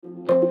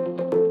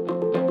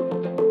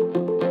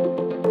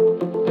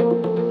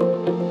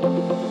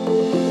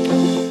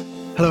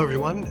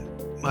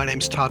My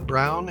name's Todd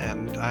Brown,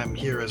 and I'm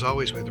here as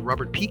always with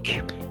Robert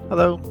Peak.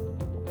 Hello.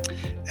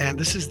 And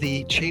this is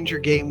the Change Your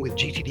Game with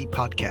GTD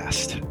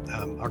podcast.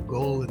 Our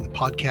goal in the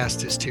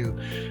podcast is to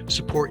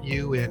support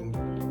you in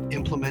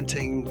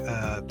implementing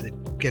the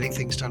Getting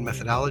Things Done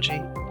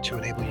methodology to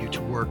enable you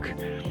to work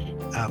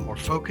more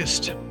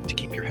focused, to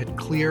keep your head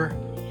clear,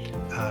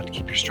 to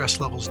keep your stress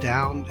levels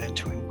down, and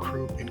to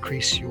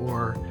increase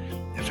your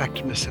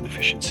effectiveness and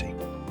efficiency.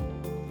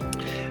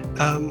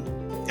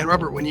 And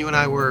Robert, when you and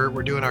I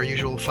were doing our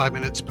usual 5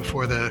 minutes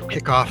before the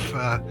kickoff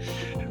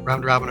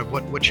round robin of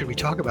what should we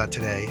talk about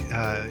today,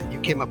 you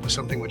came up with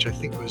something which I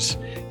think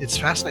it's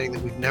fascinating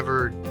that we've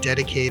never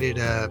dedicated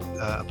a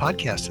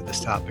podcast to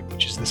this topic,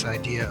 which is this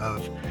idea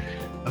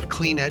of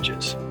clean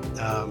edges,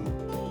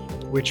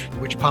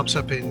 which pops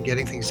up in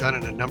Getting Things Done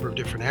in a number of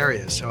different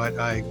areas. So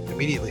I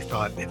immediately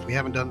thought, if we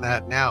haven't done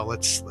that now,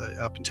 let's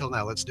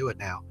do it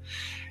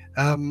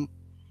now.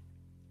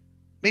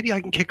 Maybe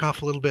I can kick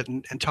off a little bit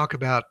and talk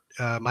about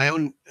my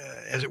own,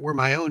 as it were,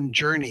 my own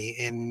journey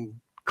in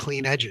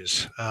clean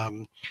edges.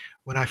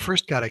 When I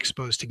first got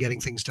exposed to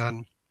Getting Things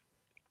Done,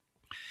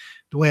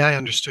 the way I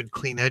understood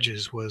clean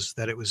edges was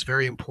that it was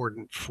very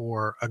important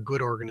for a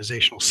good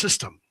organizational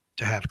system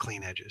to have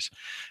clean edges.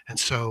 And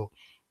so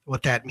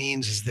what that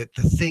means is that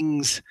the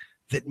things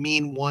that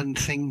mean one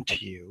thing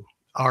to you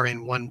are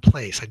in one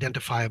place,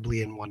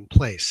 identifiably in one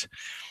place.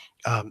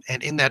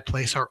 And in that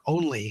place are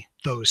only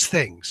those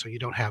things. So you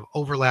don't have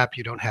overlap,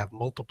 you don't have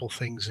multiple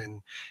things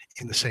in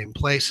the same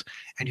place,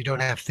 and you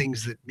don't have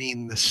things that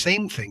mean the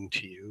same thing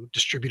to you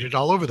distributed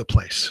all over the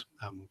place,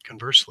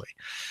 conversely.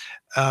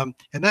 And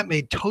that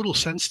made total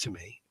sense to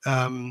me.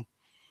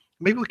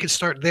 Maybe we could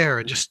start there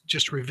and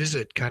just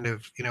revisit kind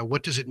of,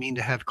 what does it mean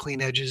to have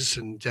clean edges,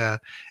 and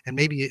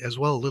maybe as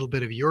well a little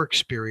bit of your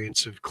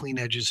experience of clean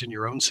edges in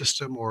your own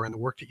system or in the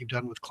work that you've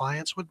done with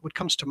clients. What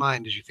comes to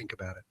mind as you think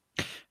about it?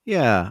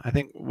 Yeah, I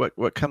think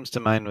what comes to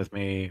mind with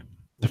me,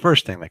 the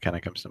first thing that kind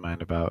of comes to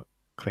mind about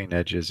clean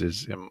edges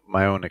is in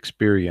my own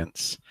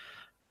experience.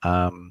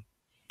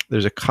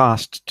 There's a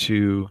cost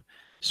to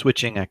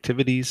switching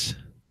activities,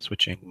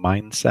 switching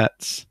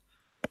mindsets.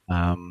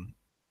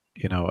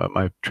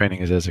 My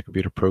training is as a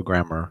computer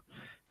programmer,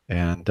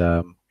 and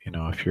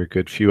if you're a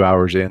good few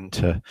hours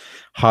into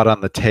hot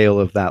on the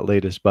tail of that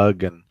latest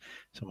bug, and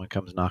someone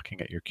comes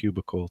knocking at your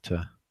cubicle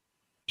to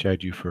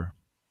chide you for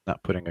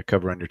not putting a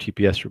cover on your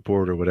TPS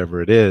report or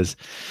whatever it is,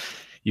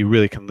 you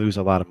really can lose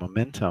a lot of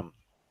momentum.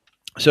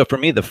 So for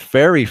me, the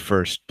very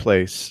first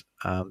place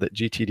that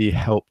GTD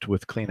helped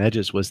with clean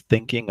edges was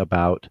thinking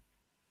about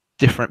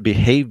different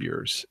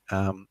behaviors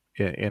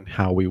in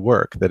how we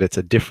work, that it's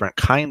a different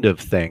kind of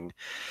thing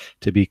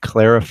to be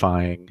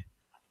clarifying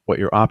what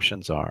your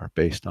options are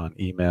based on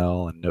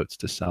email and notes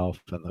to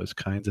self and those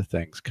kinds of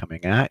things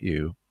coming at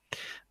you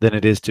than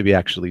it is to be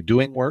actually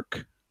doing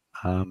work,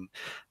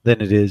 than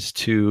it is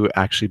to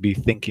actually be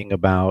thinking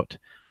about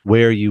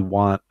where you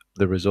want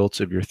the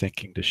results of your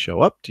thinking to show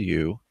up to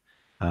you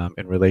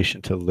in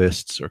relation to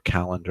lists or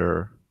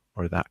calendar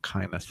or that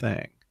kind of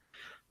thing.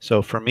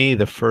 So for me,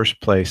 the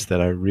first place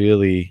that I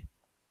really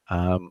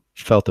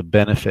felt a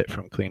benefit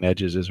from clean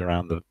edges is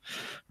around the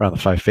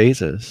 5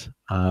 phases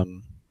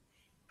of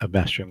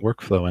mastering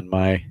workflow. And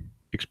my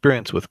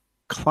experience with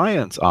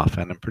clients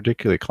often, and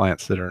particularly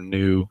clients that are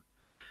new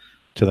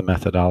to the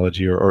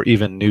methodology or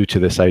even new to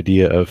this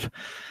idea of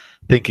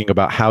thinking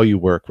about how you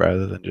work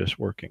rather than just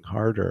working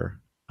harder,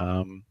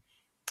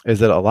 is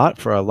that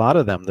for a lot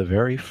of them, the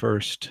very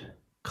first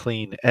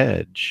clean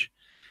edge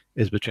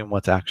is between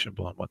what's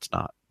actionable and what's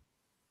not.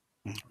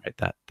 Right?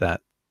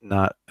 That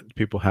not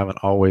people haven't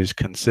always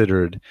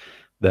considered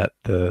that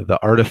the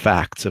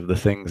artifacts of the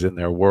things in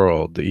their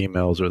world, the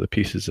emails or the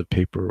pieces of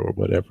paper or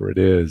whatever it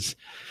is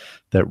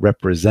that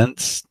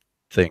represents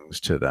things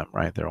to them,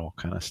 right? They're all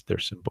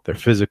they're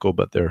physical,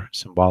 but they're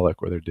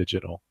symbolic or they're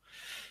digital.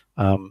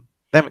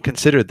 They haven't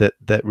considered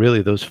that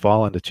really those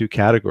fall into 2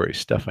 categories: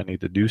 stuff I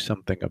need to do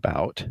something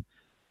about,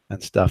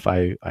 and stuff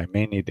I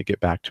may need to get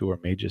back to or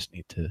may just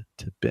need to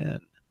bin.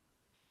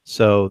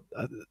 So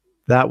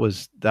that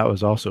was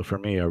also for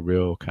me a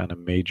real kind of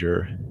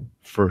major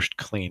first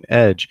clean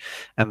edge.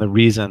 And the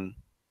reason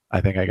I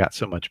think I got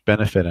so much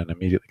benefit and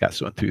immediately got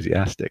so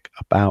enthusiastic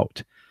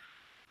about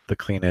the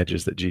clean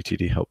edges that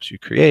GTD helps you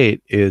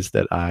create is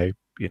that I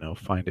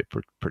find it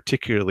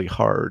particularly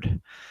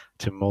hard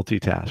to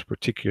multitask,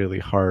 particularly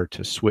hard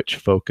to switch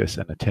focus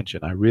and attention.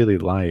 I really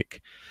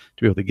like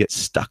to be able to get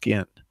stuck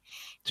in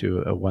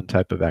to one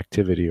type of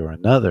activity or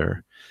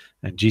another.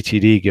 And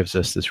GTD gives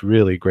us this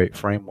really great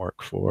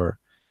framework for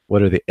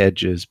what are the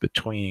edges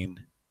between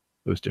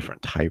those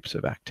different types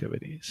of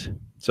activities.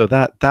 So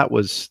that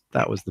was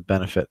the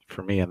benefit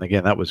for me. And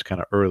again, that was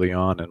kind of early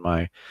on in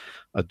my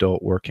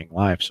adult working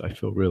life. So I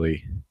feel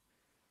really,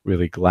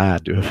 really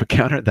glad to have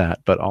encountered that.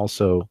 But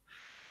also,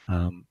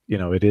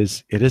 it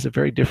is a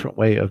very different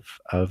way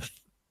of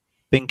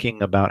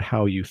thinking about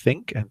how you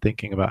think and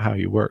thinking about how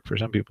you work. For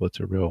some people, it's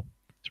a real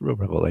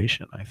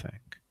revelation, I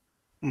think.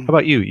 How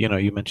about you? You know,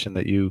 you mentioned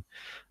that you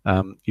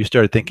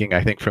started thinking,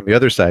 I think, from the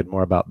other side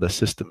more about the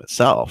system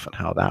itself and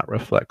how that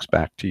reflects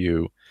back to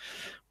you,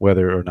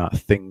 whether or not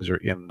things are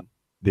in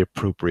the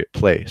appropriate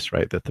place,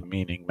 right? That the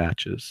meaning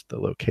matches the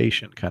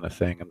location kind of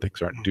thing, and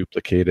things aren't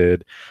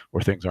duplicated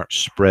or things aren't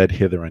spread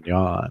hither and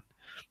yon.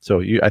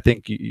 So I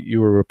think you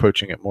were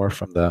approaching it more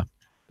from the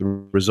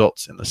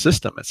results in the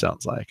system, it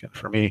sounds like. And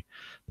for me,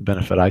 the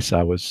benefit I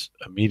saw was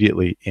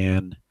immediately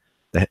in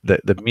the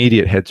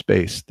immediate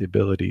headspace, the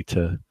ability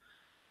to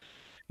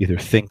either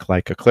think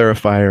like a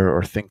clarifier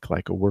or think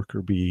like a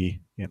worker bee,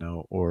 you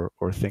know, or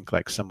think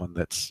like someone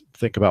that's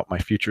think about my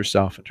future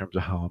self in terms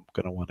of how I'm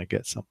going to want to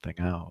get something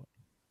out.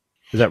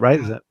 Is that right?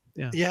 Is that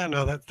yeah? Yeah,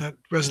 no, that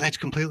resonates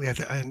completely.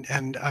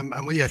 And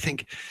I'm with you. I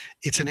think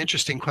it's an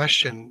interesting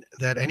question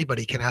that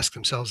anybody can ask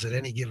themselves at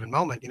any given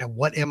moment. You know,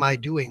 what am I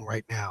doing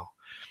right now?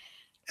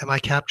 Am I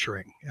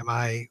capturing? Am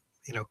I,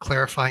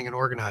 clarifying and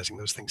organizing?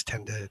 Those things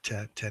tend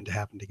to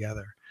happen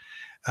together.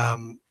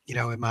 Am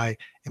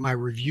I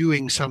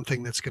reviewing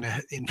something that's going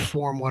to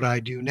inform what I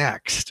do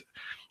next?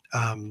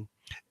 Um,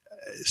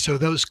 so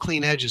those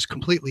clean edges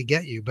completely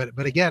get you.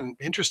 But again,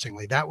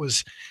 interestingly, that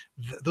was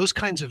those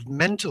kinds of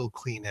mental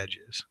clean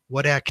edges.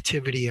 What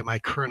activity am I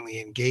currently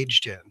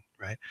engaged in?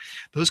 Right.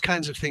 Those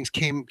kinds of things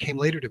came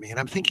later to me, and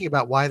I'm thinking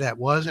about why that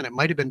was, and it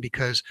might have been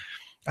because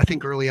I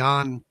think early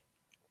on,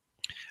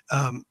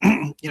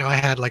 I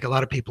had, like a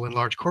lot of people in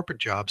large corporate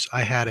jobs,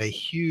 I had a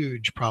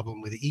huge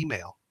problem with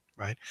email,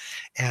 right?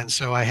 And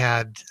so I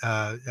had,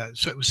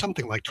 so it was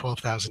something like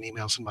 12,000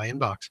 emails in my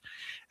inbox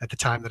at the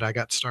time that I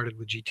got started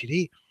with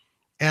GTD.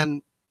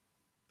 And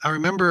I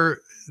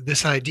remember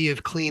this idea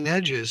of clean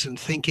edges and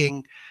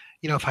thinking,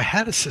 if I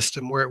had a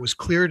system where it was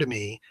clear to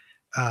me,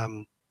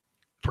 um,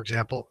 for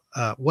example,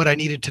 what I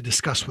needed to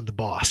discuss with the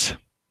boss,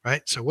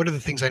 right? So what are the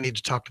things I need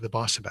to talk to the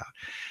boss about?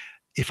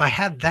 If I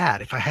had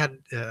that, if I had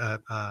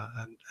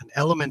an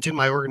element in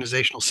my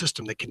organizational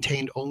system that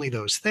contained only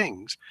those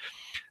things,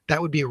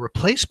 that would be a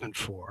replacement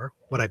for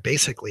what I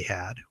basically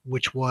had,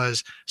 which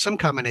was some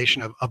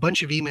combination of a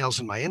bunch of emails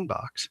in my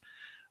inbox.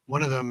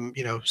 One of them,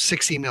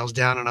 6 emails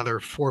down,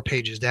 another 4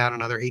 pages down,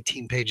 another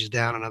 18 pages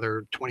down,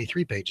 another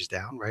 23 pages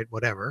down, right?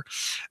 Whatever,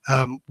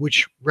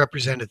 which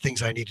represented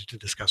things I needed to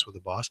discuss with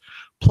the boss.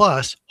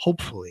 Plus,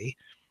 hopefully,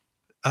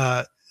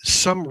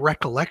 some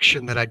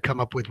recollection that I'd come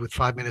up with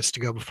 5 minutes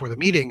to go before the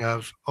meeting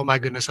of, oh my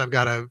goodness, I've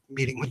got a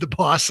meeting with the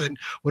boss, and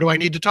what do I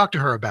need to talk to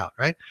her about,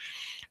 right?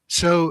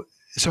 So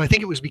I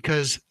think it was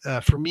because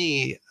for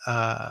me,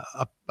 a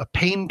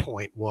pain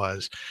point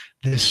was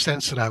this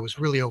sense that I was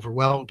really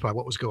overwhelmed by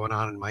what was going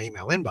on in my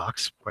email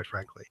inbox, quite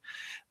frankly,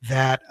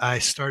 that I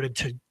started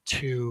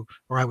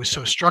or I was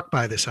so struck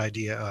by this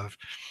idea of,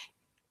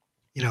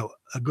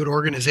 a good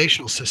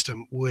organizational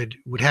system would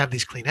have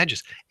these clean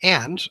edges.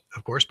 And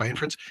of course, by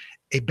inference,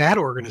 a bad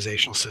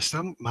organizational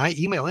system, my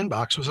email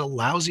inbox was a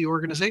lousy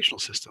organizational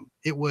system.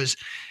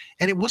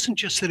 And it wasn't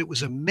just that it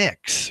was a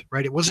mix,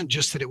 right? It wasn't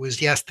just that it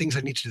was, yes, things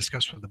I need to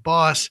discuss with the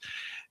boss,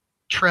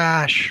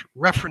 trash,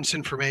 reference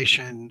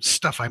information,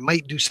 stuff I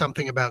might do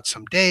something about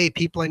someday,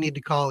 people I need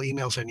to call,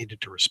 emails I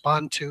needed to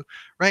respond to,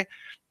 right?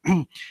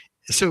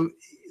 So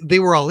they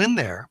were all in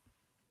there.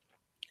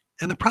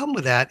 And the problem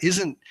with that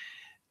isn't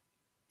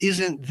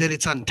that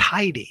it's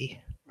untidy,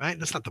 right?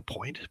 That's not the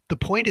point. The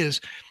point is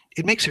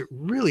it makes it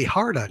really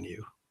hard on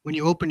you when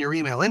you open your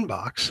email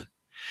inbox,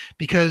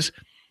 because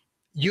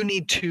you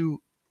need to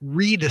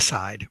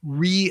redecide,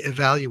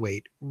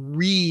 reevaluate,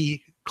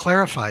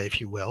 re-clarify,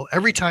 if you will,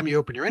 every time you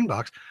open your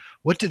inbox,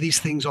 what do these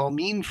things all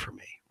mean for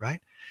me,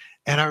 right?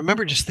 And I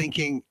remember just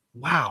thinking,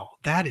 wow,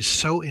 that is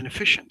so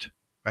inefficient,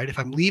 right? If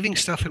I'm leaving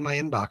stuff in my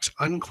inbox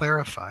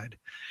unclarified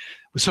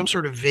with some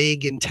sort of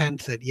vague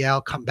intent that, yeah,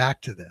 I'll come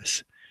back to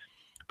this.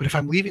 But if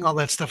I'm leaving all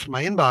that stuff in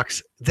my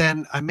inbox,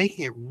 then I'm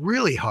making it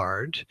really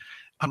hard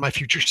on my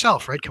future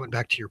self, right? Coming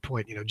back to your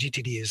point,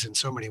 GTD is in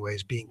so many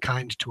ways being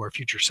kind to our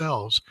future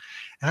selves.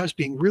 And I was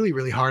being really,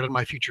 really hard on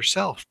my future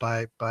self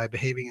by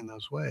behaving in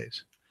those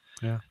ways.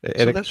 Yeah.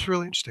 So that's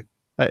really interesting.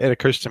 It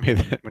occurs to me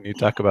that when you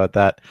talk about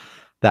that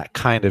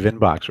kind of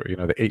inbox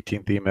where, the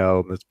 18th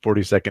email, the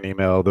 42nd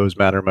email, those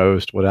matter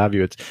most, what have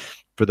you, it's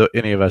for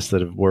any of us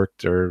that have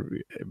worked or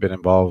been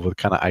involved with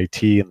kind of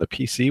IT and the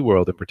PC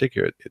world in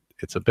particular,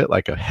 it's a bit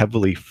like a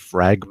heavily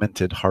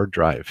fragmented hard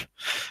drive.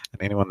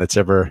 And anyone that's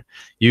ever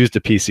used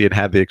a PC and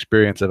had the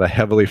experience of a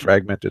heavily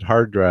fragmented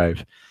hard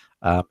drive,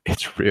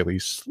 it's really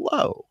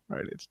slow,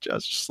 right? It's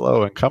just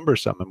slow and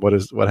cumbersome. And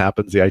what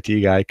happens? The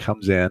IT guy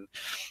comes in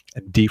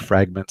and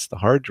defragments the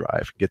hard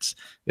drive.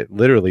 It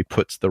literally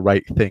puts the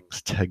right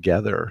things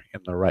together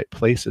in the right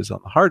places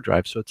on the hard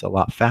drive, so it's a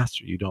lot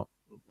faster. You don't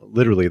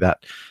literally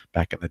that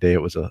back in the day,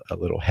 it was a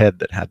little head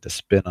that had to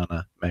spin on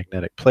a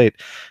magnetic plate.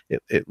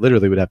 It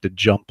literally would have to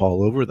jump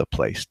all over the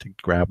place to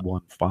grab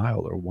one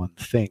file or one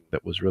thing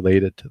that was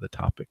related to the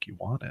topic you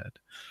wanted.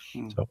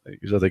 So it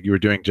was like you were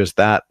doing just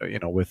that,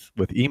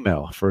 with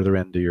email further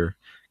into your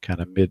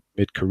kind of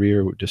mid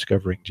career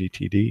discovering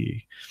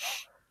GTD.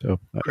 So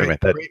Great, anyway,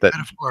 great that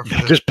metaphor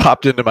for the. just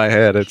popped into my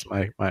head. It's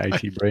my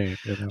IT brain.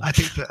 I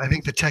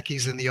think the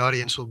techies in the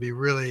audience will be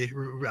really.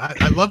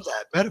 I love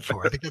that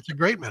metaphor. I think that's a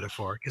great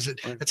metaphor because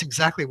that's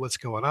exactly what's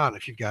going on.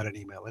 If you've got an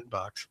email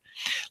inbox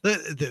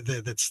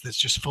that's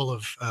just full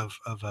of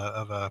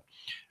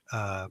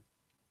uh,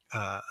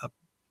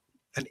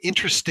 an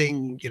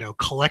interesting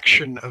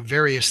collection of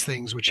various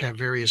things which have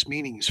various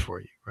meanings for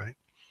you, right?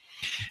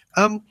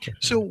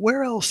 So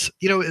where else,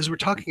 as we're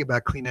talking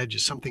about clean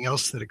edges, something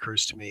else that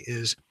occurs to me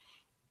is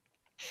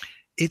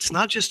it's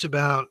not just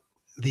about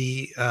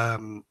the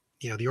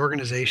the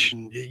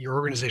organization, your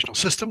organizational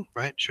system,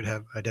 right? Should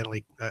have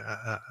ideally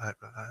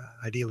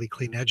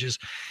clean edges.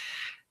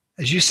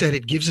 As you said,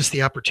 it gives us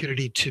the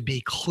opportunity to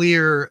be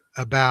clear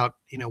about,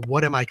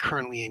 what am I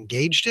currently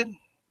engaged in,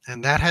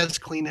 and that has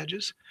clean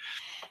edges.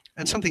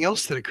 And something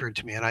else that occurred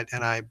to me, and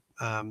I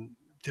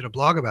did a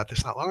blog about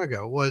this not long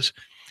ago, was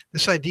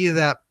this idea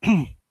that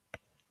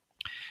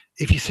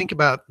if you think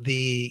about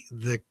the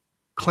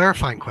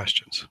clarifying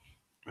questions,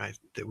 right,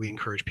 that we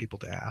encourage people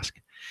to ask,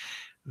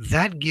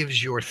 that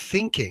gives your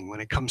thinking when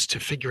it comes to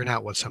figuring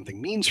out what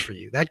something means for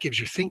you, that gives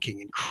your thinking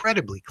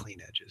incredibly clean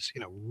edges,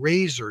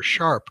 razor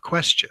sharp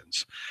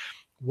questions.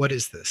 What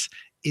is this?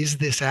 Is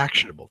this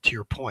actionable, to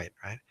your point,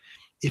 right?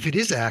 If it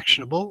is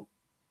actionable,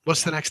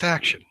 what's the next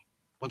action?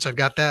 Once I've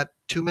got that,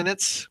 2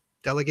 minutes,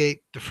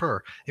 delegate,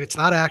 defer. If it's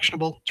not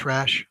actionable,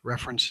 trash,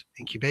 reference,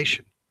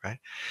 incubation, right?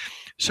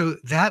 So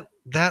that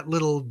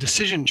little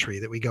decision tree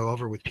that we go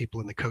over with people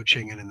in the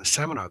coaching and in the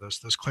seminar,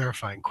 those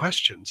clarifying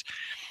questions,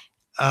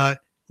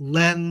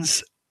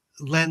 lends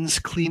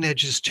clean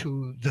edges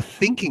to the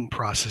thinking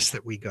process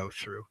that we go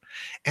through,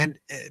 and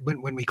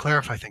when we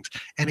clarify things.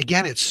 And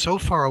again, it's so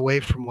far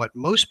away from what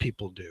most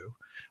people do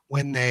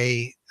when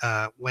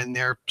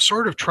they're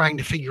sort of trying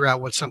to figure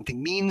out what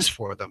something means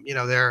for them.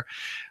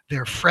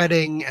 They're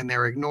fretting and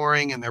they're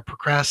ignoring and they're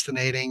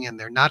procrastinating and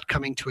they're not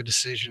coming to a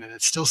decision, and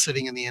it's still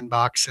sitting in the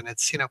inbox, and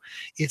it's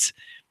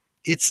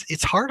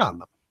hard on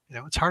them.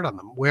 It's hard on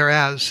them.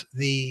 Whereas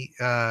the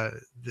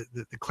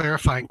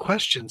clarifying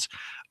questions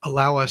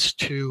allow us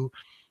to,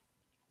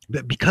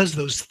 because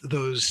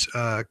those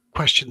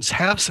questions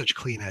have such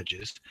clean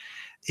edges,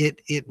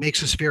 it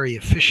makes us very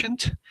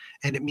efficient,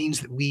 and it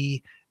means that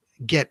we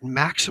get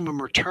maximum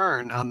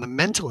return on the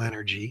mental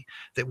energy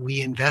that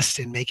we invest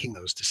in making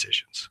those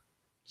decisions.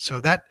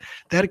 So that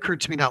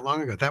occurred to me not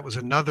long ago. That was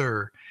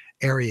another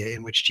area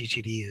in which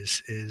GTD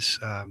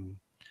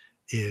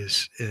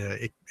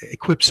it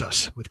equips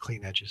us with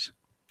clean edges.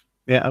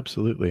 Yeah,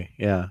 absolutely.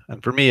 Yeah.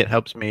 And for me, it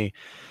helps me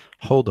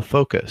hold a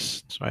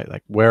focus, right?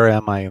 Like, where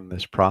am I in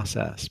this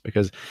process?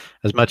 Because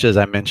as much as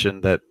I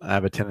mentioned that I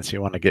have a tendency to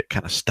want to get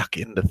kind of stuck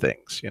into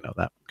things,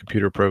 that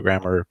computer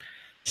programmer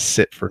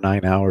sit for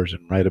 9 hours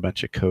and write a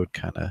bunch of code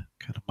kind of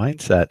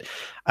mindset,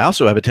 I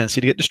also have a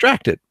tendency to get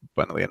distracted,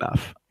 funnily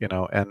enough,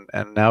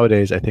 and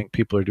nowadays I think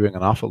people are doing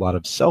an awful lot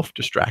of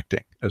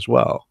self-distracting as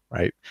well,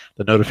 right?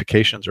 The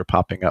notifications are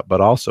popping up, but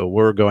also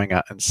we're going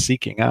out and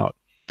seeking out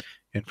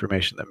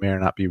information that may or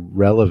not be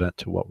relevant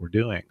to what we're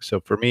doing. So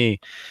for me,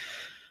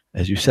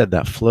 as you said,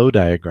 that flow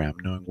diagram,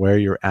 knowing where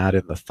you're at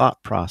in the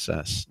thought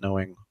process,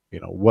 knowing,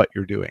 what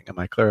you're doing. Am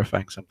I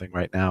clarifying something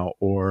right now?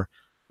 Or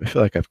I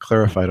feel like I've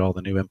clarified all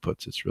the new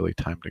inputs, it's really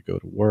time to go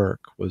to work,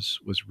 was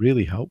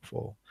really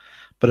helpful.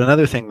 But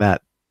another thing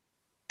that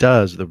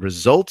the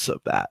results of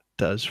that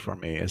does for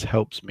me is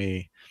helps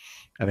me,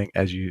 I think,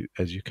 as you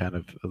kind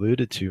of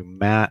alluded to,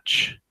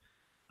 match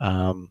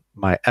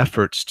my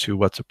efforts to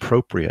what's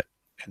appropriate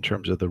in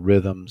terms of the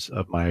rhythms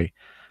of my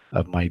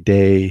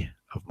day,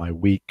 of my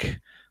week,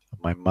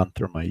 of my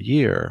month, or my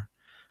year.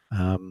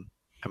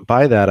 And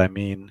by that I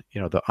mean,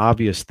 the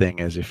obvious thing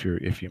is if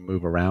you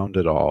move around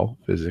at all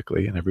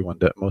physically, and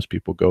most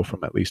people go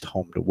from at least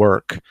home to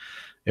work,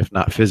 if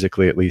not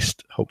physically, at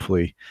least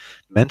hopefully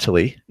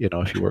mentally,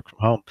 if you work from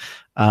home.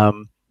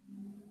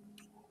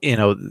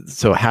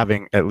 So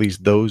having at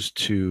least those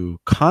two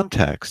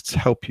contexts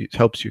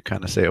helps you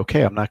kind of say,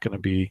 okay, I'm not going to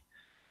be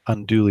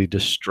unduly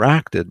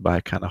distracted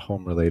by kind of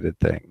home related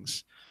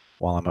things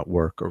while I'm at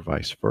work, or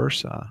vice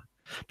versa.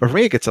 But for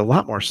me, it gets a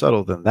lot more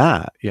subtle than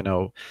that.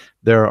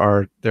 There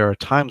are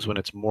times when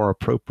it's more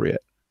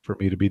appropriate for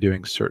me to be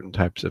doing certain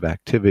types of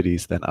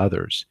activities than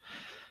others,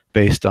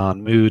 based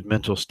on mood,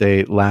 mental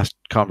state, last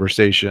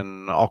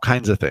conversation, all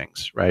kinds of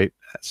things, right?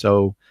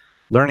 So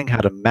learning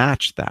how to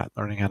match that,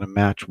 learning how to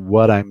match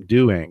what I'm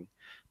doing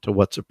to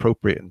what's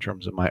appropriate in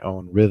terms of my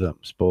own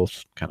rhythms,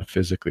 both kind of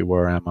physically,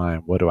 where am I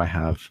and what do I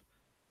have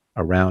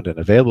around and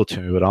available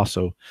to me, but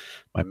also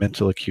my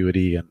mental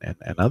acuity and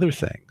other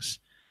things,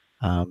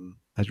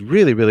 has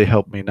really, really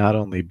helped me not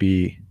only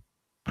be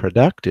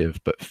productive,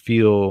 but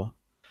feel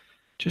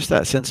just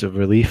that sense of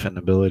relief and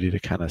ability to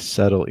kind of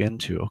settle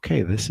into,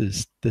 okay, this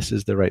is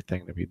the right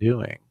thing to be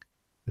doing.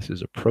 This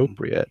is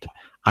appropriate.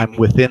 I'm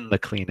within the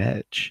clean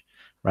edge,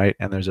 right?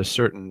 And there's a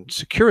certain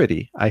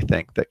security, I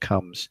think, that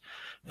comes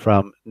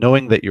from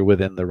knowing that you're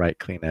within the right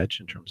clean edge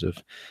in terms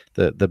of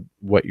the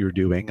what you're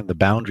doing and the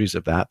boundaries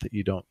of that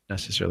you don't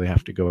necessarily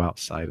have to go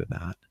outside of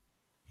that.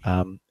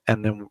 and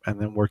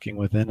then working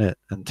within it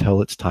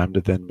until it's time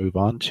to then move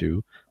on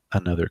to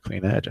another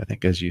clean edge. I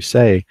think, as you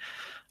say,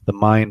 the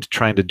mind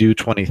trying to do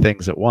 20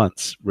 things at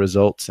once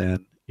results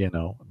in,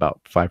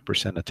 about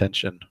 5%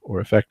 attention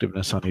or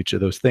effectiveness on each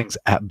of those things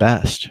at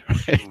best,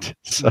 right?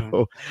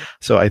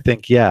 So I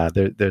think, yeah,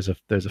 there's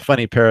a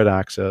funny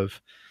paradox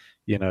of,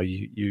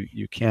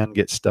 you can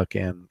get stuck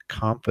in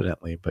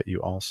confidently, but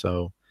you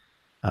also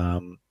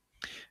the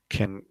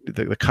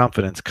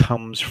confidence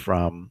comes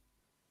from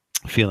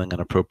feeling an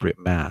appropriate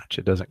match.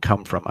 It doesn't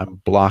come from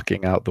I'm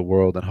blocking out the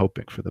world and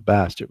hoping for the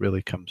best. It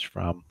really comes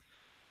from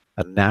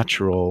a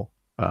natural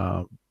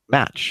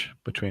match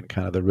between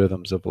kind of the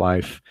rhythms of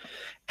life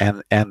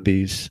and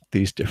these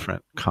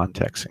different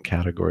contexts and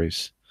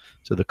categories.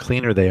 So the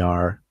cleaner they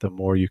are, the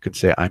more you can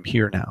say, I'm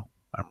here now.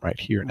 I'm right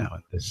here now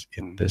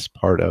in this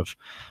part of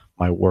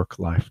my work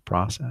life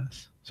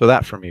process. So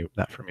that for me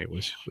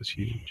was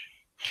huge.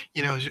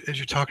 As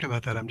you're talking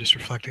about that, I'm just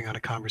reflecting on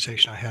a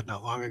conversation I had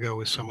not long ago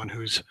with someone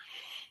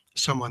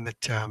that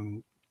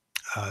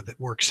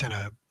works in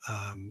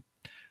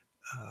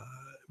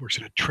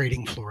a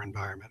trading floor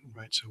environment,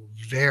 right? So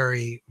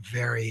very,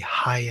 very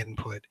high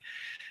input.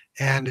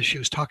 And as she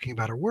was talking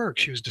about her work,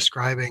 she was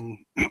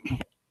describing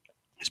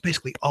it's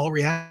basically all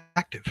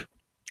reactive.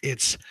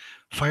 It's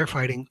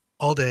firefighting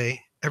all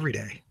day, every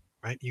day,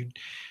 right?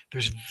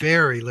 There's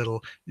very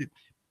little,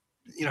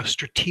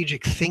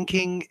 strategic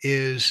thinking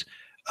is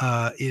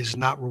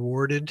not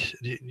rewarded.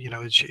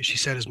 She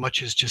said, as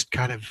much as just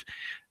kind of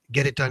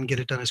get it done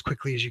as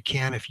quickly as you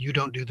can. If you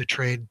don't do the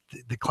trade,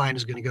 the client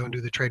is going to go and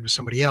do the trade with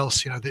somebody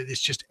else.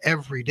 It's just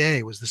every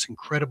day was this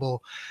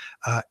incredible,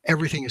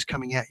 everything is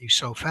coming at you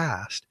so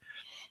fast.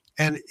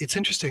 And it's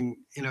interesting,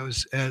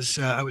 as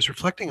I was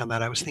reflecting on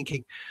that, I was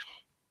thinking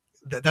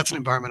that that's an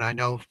environment I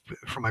know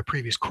from my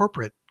previous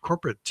corporate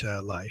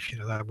life.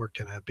 I worked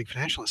in a big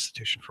financial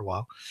institution for a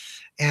while,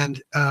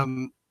 and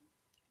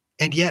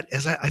yet,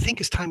 I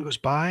think as time goes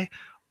by,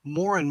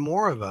 more and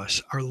more of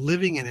us are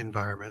living in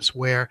environments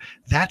where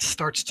that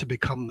starts to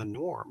become the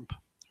norm,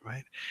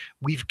 right?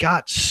 We've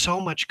got so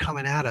much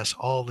coming at us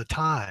all the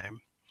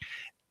time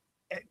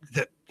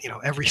that,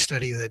 every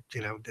study that,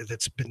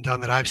 that's been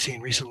done that I've seen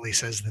recently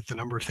says that the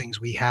number of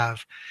things we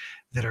have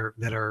that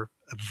are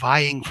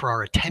vying for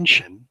our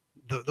attention,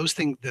 those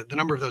things, the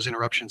number of those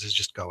interruptions is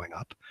just going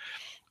up.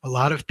 A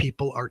lot of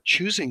people are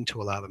choosing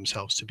to allow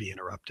themselves to be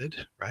interrupted,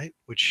 right?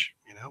 Which,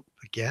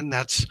 again,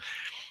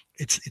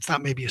 it's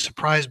not maybe a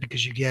surprise,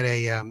 because you get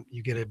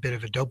a bit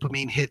of a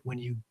dopamine hit when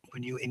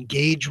you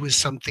engage with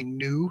something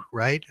new,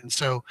 right? And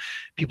so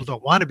people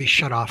don't want to be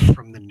shut off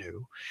from the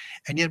new.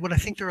 And yet what I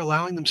think they're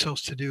allowing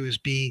themselves to do is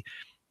be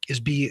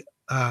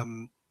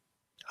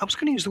I was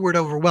going to use the word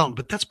overwhelmed,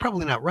 but that's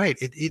probably not right.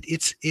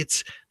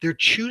 It's they're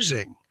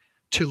choosing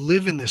to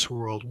live in this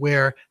world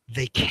where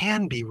they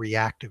can be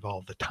reactive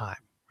all the time,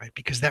 right?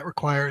 Because that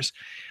requires,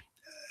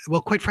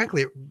 well, quite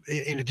frankly,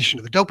 in addition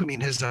to the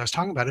dopamine, as I was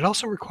talking about, it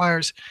also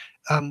requires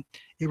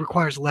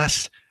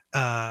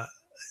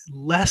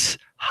less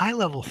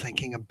high-level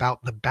thinking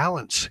about the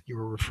balance you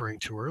were referring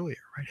to earlier,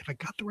 right? If I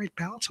got the right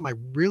balance, am I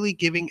really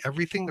giving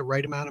everything the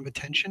right amount of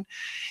attention?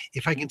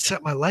 If I can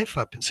set my life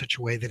up in such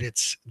a way that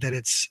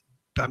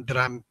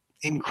I'm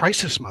in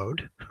crisis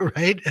mode,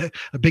 right,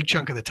 a big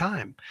chunk of the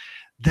time,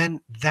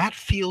 then that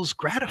feels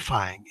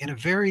gratifying in a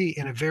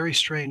very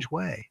strange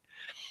way.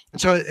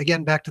 And so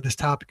again, back to this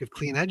topic of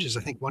clean edges,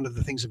 I think one of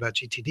the things about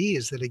GTD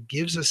is that it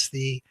gives us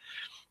the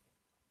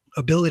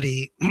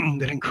ability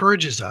that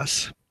encourages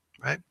us,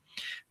 right,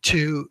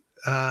 to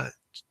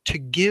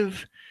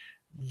give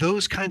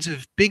those kinds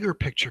of bigger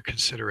picture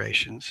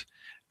considerations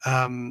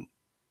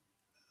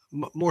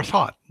more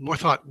thought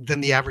than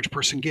the average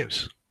person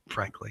gives,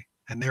 frankly,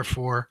 and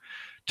therefore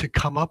to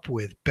come up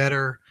with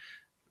better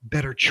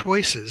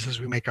choices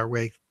as we make our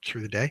way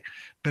through the day,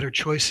 better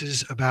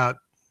choices about,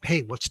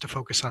 hey, what's to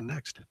focus on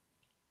next.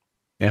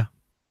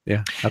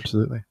 Yeah,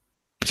 absolutely.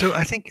 So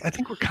I think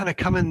we're kind of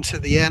coming to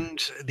the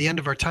end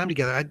of our time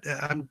together.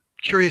 I'm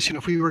curious,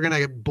 if we were going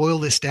to boil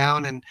this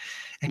down and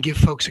give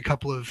folks a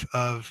couple of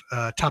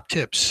top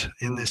tips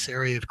in this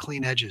area of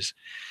clean edges,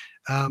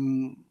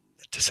 to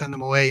send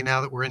them away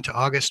now that we're into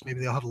August. Maybe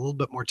they'll have a little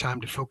bit more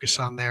time to focus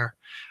on their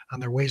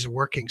ways of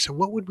working. So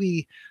what would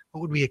we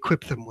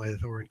equip them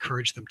with or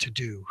encourage them to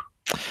do?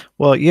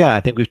 Well, yeah, I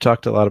think we've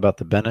talked a lot about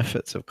the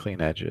benefits of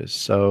clean edges.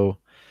 So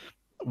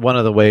one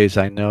of the ways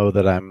I know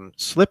that I'm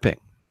slipping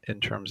in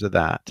terms of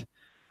that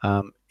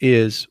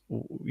is,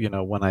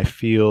 when I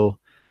feel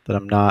that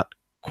I'm not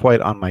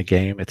quite on my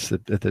game. It's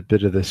the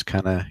bit of this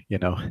kind of,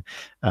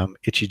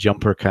 itchy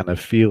jumper kind of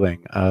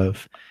feeling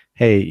of,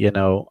 hey,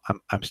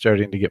 I'm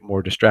starting to get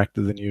more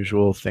distracted than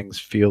usual. Things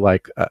feel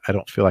like I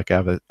don't feel like I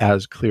have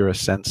as clear a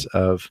sense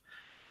of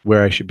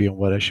where I should be and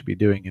what I should be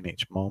doing in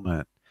each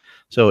moment.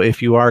 So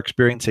if you are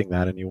experiencing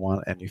that and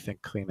you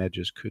think clean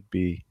edges could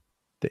be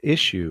the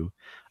issue,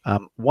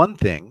 one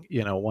thing,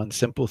 one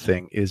simple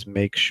thing is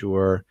make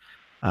sure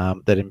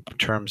that in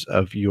terms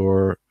of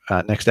your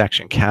next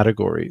action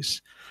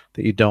categories,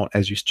 that you don't,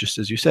 as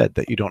you said,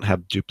 that you don't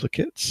have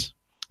duplicates,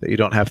 that you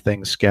don't have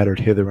things scattered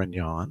hither and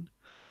yon,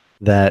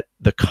 that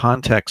the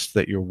context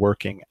that you're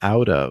working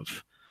out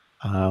of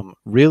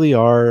really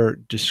are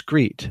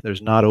discrete.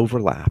 There's not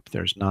overlap.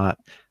 There's not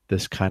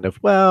this kind of,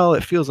 well,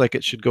 it feels like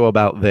it should go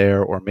about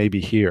there or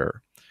maybe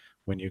here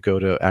when you go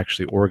to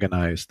actually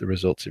organize the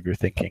results of your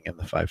thinking in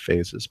the 5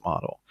 phases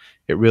model.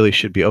 It really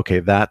should be, okay,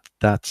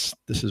 this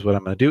is what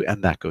I'm going to do,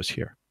 and that goes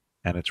here.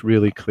 And it's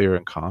really clear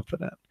and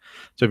confident.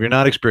 So if you're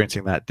not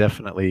experiencing that,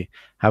 definitely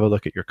have a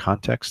look at your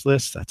context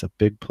list. That's a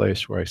big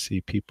place where I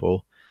see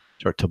people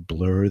start to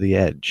blur the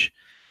edge.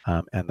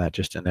 And that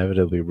just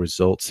inevitably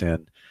results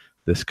in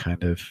this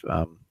kind of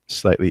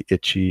slightly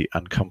itchy,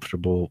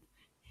 uncomfortable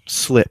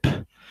slip,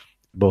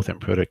 both in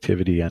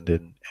productivity and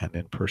in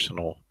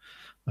personal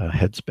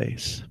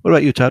headspace. What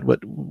about you, Todd?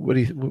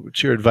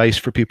 What's your advice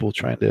for people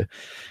trying to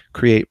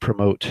create,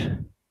 promote,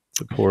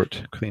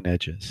 support clean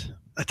edges?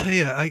 I tell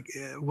you,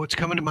 what's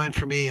coming to mind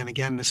for me, and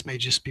again, this may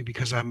just be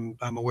because I'm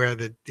aware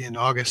that in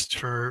August,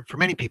 for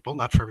many people,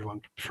 not for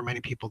everyone, for many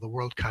people, the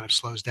world kind of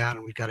slows down,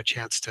 and we've got a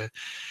chance to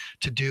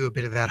do a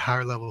bit of that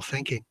higher level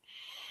thinking.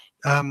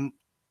 Crack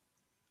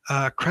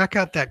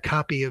out that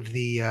copy of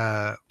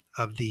the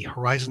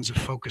Horizons of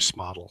Focus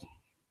model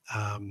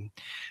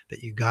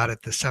that you got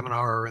at the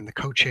seminar and the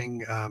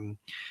coaching.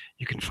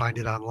 You can find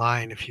it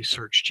online if you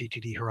search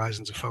GTD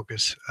Horizons of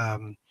Focus,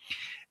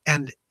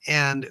 and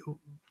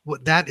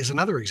what that is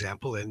another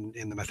example in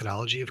the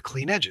methodology of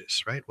clean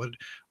edges, right? What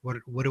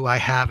do I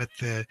have at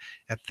the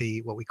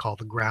what we call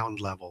the ground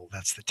level?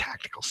 That's the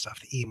tactical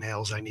stuff, the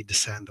emails I need to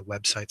send, the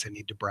websites I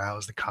need to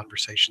browse, the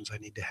conversations I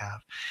need to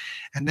have.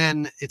 And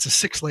then it's a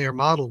 6-layer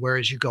model,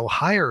 whereas you go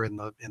higher in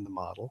the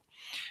model,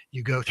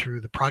 you go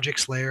through the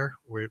projects layer,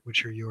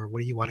 which are your,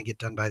 what do you want to get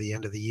done by the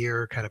end of the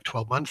year, kind of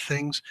 12-month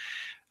things.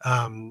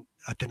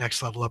 At the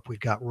next level up, we've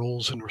got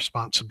roles and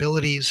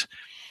responsibilities.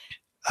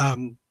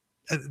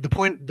 The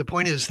point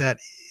is that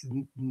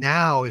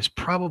now is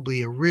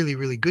probably a really,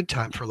 really good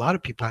time for a lot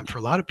of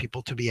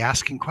people to be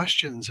asking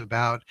questions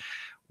about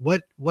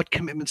what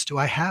commitments do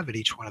I have at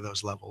each one of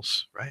those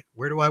levels, right?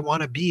 Where do I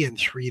want to be in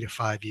 3 to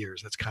 5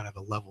 years? That's kind of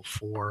a level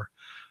 4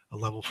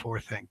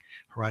 thing,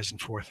 Horizon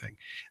 4 thing.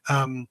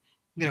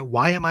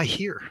 Why am I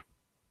here?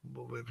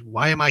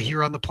 Why am I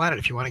here on the planet?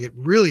 If you want to get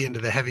really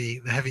into the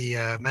heavy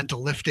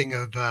mental lifting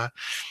of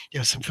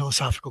some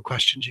philosophical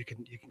questions, you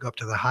can go up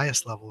to the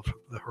highest level of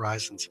the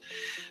horizons.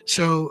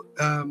 So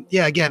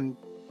again,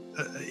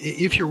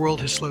 if your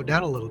world has slowed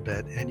down a little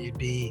bit and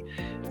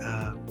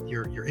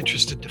you're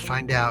interested to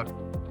find out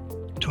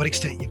to what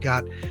extent you've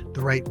got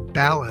the right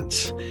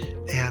balance,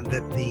 and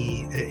that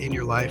in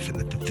your life, and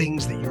that the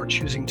things that you're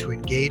choosing to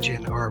engage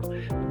in are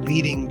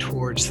leading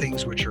towards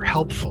things which are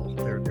helpful,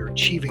 they're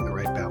achieving the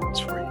right balance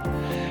for you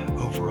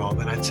overall,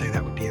 then I'd say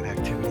that would be an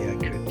activity I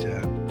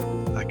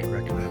could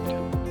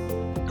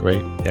recommend.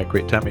 Great. Yeah,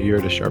 great time of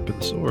year to sharpen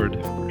the sword,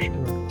 for sure.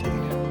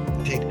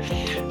 Indeed.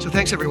 So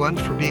thanks everyone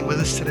for being with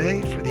us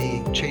today for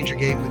the Change Your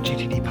Game with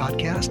GTD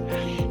podcast.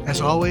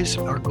 As always,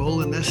 our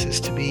goal in this is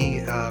to be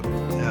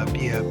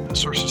a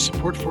source of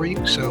support for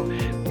you. So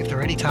if there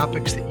are any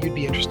topics that you'd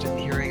be interested in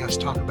hearing us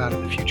talk about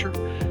in the future,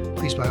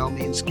 please by all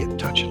means get in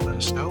touch and let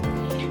us know.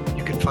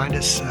 You can find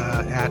us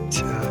at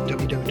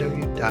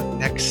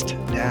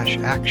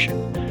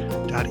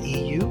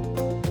www.next-action.eu.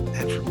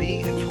 And for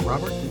me and for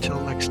Robert, until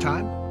next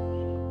time,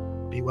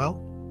 be well.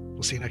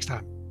 We'll see you next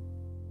time.